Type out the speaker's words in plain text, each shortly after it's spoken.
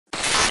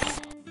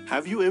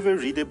Have you ever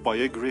read a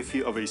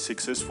biography of a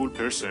successful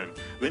person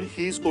when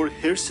his or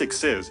her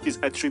success is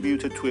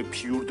attributed to a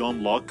pure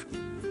dumb luck?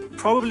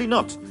 Probably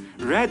not.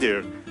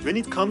 Rather, when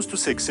it comes to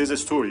success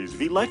stories,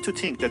 we like to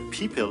think that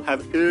people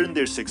have earned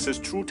their success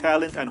through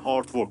talent and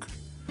hard work.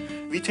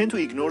 We tend to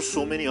ignore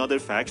so many other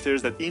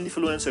factors that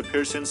influence a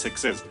person's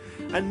success,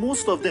 and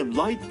most of them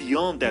lie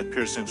beyond that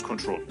person's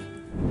control.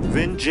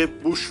 When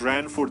Jeb Bush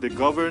ran for the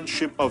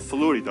governorship of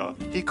Florida,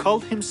 he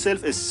called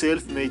himself a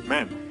self-made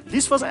man.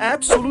 This was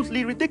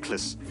absolutely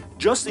ridiculous.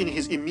 Just in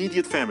his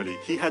immediate family,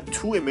 he had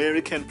 2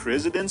 American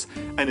presidents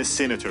and a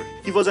senator.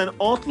 He was an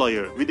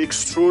outlier with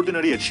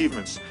extraordinary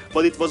achievements,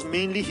 but it was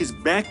mainly his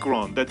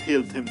background that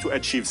helped him to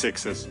achieve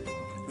success.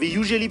 We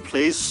usually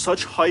place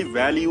such high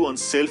value on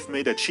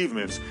self-made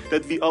achievements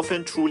that we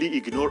often truly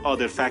ignore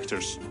other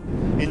factors.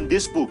 In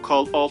this book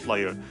called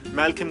Outliers,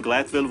 Malcolm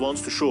Gladwell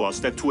wants to show us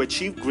that to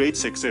achieve great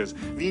success,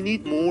 we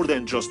need more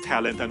than just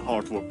talent and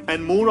hard work.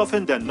 And more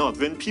often than not,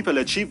 when people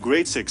achieve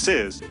great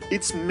success,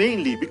 it's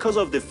mainly because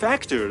of the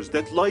factors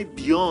that lie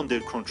beyond their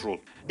control.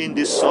 In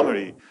this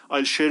summary,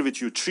 I'll share with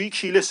you 3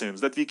 key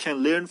lessons that we can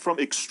learn from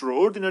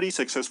extraordinary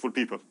successful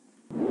people.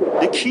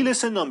 The key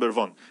lesson number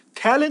 1,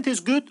 talent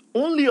is good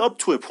only up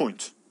to a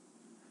point.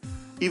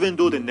 Even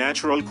though the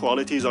natural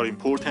qualities are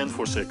important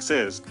for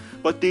success,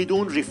 but they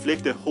don't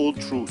reflect the whole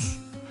truth.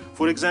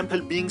 For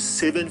example, being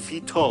 7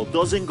 feet tall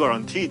doesn't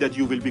guarantee that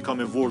you will become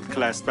a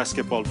world-class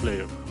basketball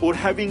player, or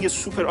having a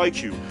super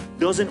IQ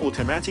doesn't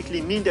automatically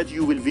mean that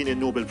you will win a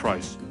Nobel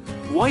Prize.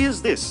 Why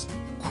is this?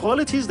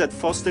 Qualities that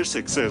foster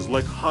success,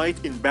 like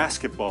height in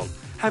basketball,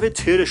 have a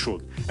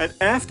threshold, and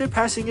after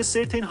passing a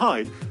certain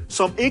height,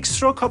 some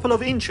extra couple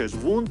of inches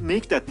won't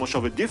make that much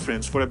of a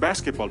difference for a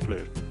basketball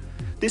player.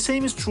 The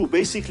same is true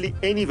basically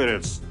anywhere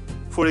else.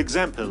 For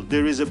example,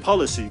 there is a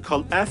policy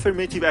called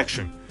affirmative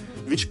action,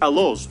 which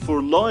allows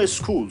for law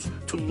schools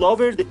to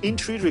lower the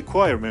entry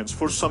requirements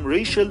for some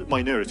racial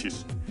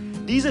minorities.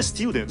 These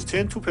students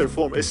tend to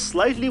perform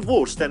slightly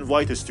worse than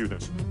white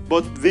students,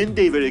 but when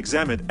they were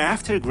examined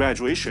after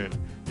graduation,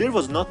 there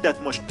was not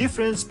that much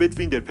difference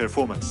between their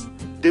performance.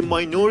 The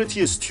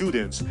minority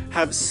students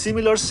have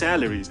similar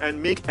salaries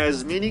and make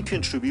as many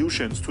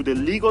contributions to the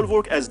legal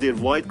work as their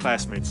white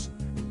classmates.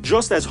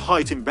 Just as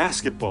height in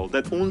basketball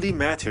that only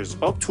matters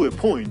up to a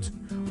point,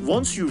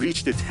 once you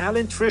reach the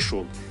talent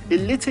threshold, a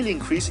little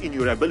increase in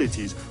your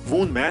abilities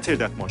won't matter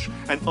that much,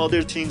 and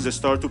other things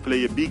start to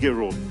play a bigger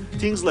role.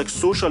 Things like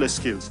social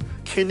skills,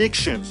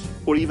 connections,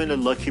 or even a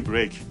lucky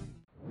break.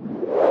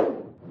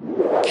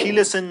 Key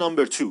lesson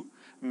number 2.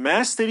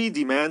 Mastery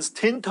demands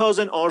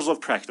 10,000 hours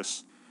of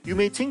practice. You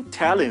may think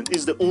talent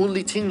is the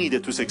only thing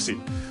needed to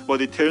succeed,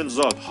 but it turns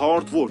out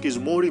hard work is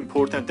more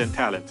important than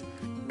talent.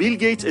 Bill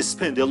Gates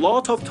spent a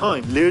lot of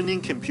time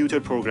learning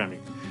computer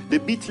programming. The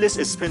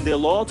Beatles spent a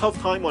lot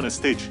of time on a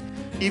stage,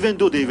 even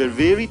though they were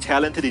very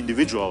talented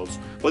individuals,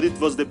 but it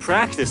was the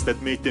practice that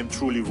made them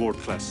truly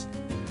world-class.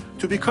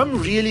 To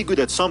become really good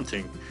at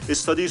something,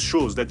 studies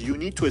shows that you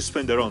need to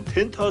spend around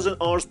 10,000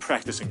 hours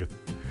practicing it.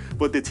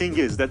 But the thing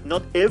is that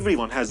not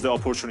everyone has the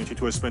opportunity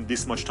to spend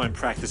this much time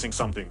practicing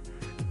something.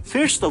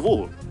 First of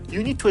all,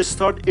 you need to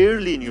start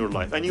early in your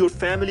life, and your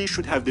family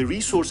should have the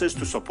resources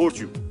to support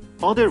you.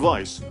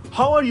 Otherwise,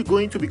 how are you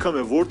going to become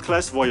a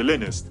world-class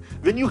violinist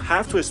when you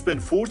have to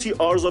spend 40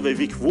 hours of a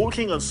week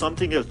working on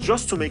something else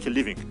just to make a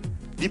living?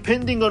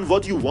 Depending on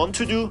what you want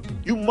to do,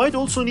 you might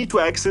also need to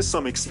access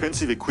some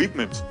expensive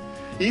equipment.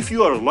 If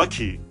you are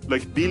lucky,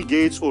 like Bill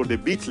Gates or the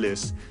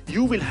Beatles,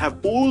 you will have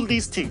all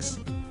these things,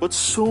 but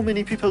so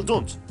many people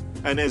don't.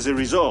 And as a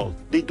result,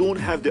 they don't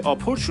have the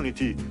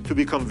opportunity to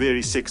become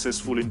very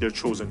successful in their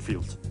chosen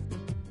field.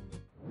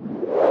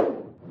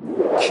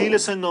 Key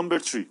lesson number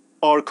 3.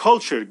 Our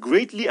culture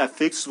greatly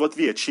affects what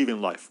we achieve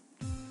in life.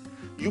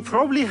 You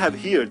probably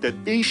have heard that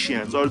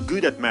Asians are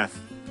good at math.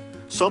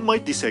 Some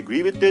might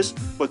disagree with this,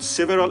 but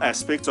several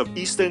aspects of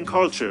Eastern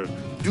culture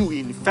do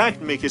in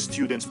fact make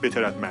students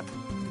better at math.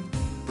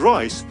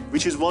 Rice,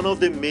 which is one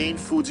of the main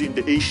foods in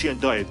the Asian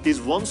diet,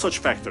 is one such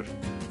factor.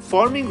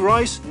 Farming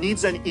rice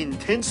needs an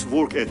intense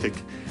work ethic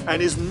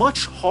and is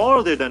much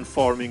harder than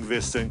farming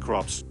Western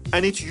crops.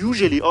 And it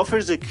usually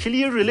offers a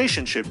clear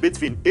relationship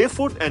between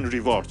effort and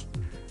reward.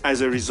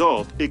 As a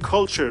result, a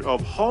culture of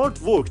hard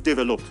work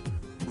developed.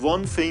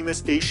 One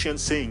famous Asian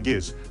saying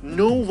is,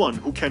 no one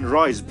who can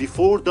rise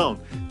before dawn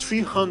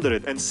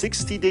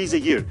 360 days a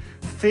year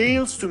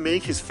fails to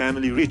make his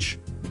family rich.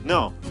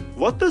 Now,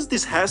 what does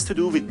this has to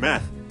do with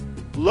math?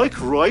 Like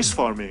rice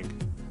farming,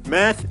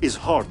 math is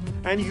hard,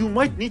 and you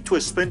might need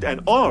to spend an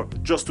hour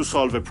just to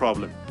solve a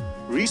problem.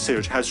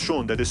 Research has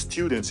shown that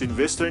students in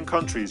Western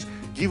countries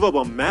give up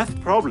on math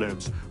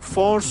problems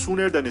far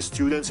sooner than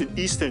students in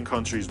Eastern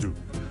countries do.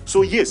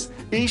 So yes,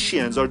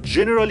 Asians are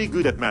generally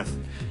good at math.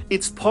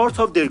 It's part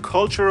of their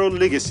cultural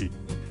legacy.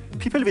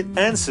 People with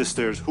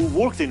ancestors who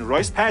worked in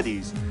rice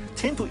paddies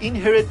tend to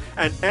inherit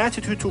an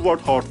attitude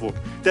toward hard work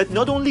that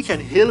not only can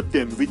help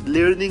them with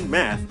learning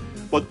math,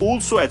 but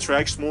also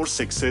attracts more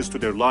success to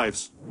their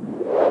lives.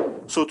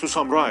 So to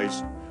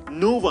summarize,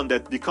 no one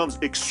that becomes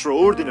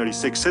extraordinary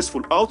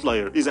successful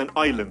outlier is an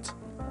island.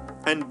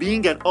 And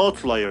being an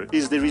outlier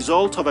is the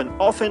result of an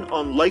often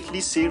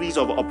unlikely series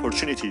of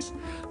opportunities,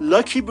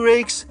 lucky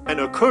breaks, and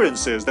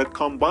occurrences that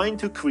combine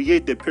to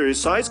create the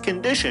precise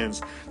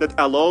conditions that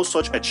allow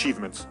such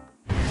achievements.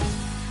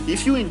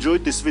 If you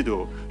enjoyed this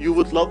video, you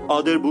would love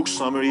other book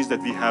summaries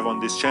that we have on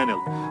this channel.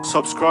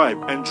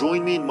 Subscribe and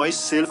join me in my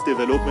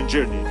self-development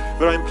journey,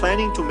 where I'm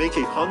planning to make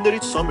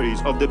 100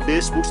 summaries of the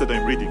best books that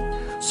I'm reading.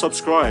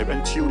 Subscribe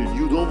and tune in,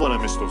 you don't want to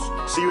miss those.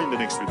 See you in the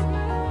next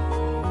video.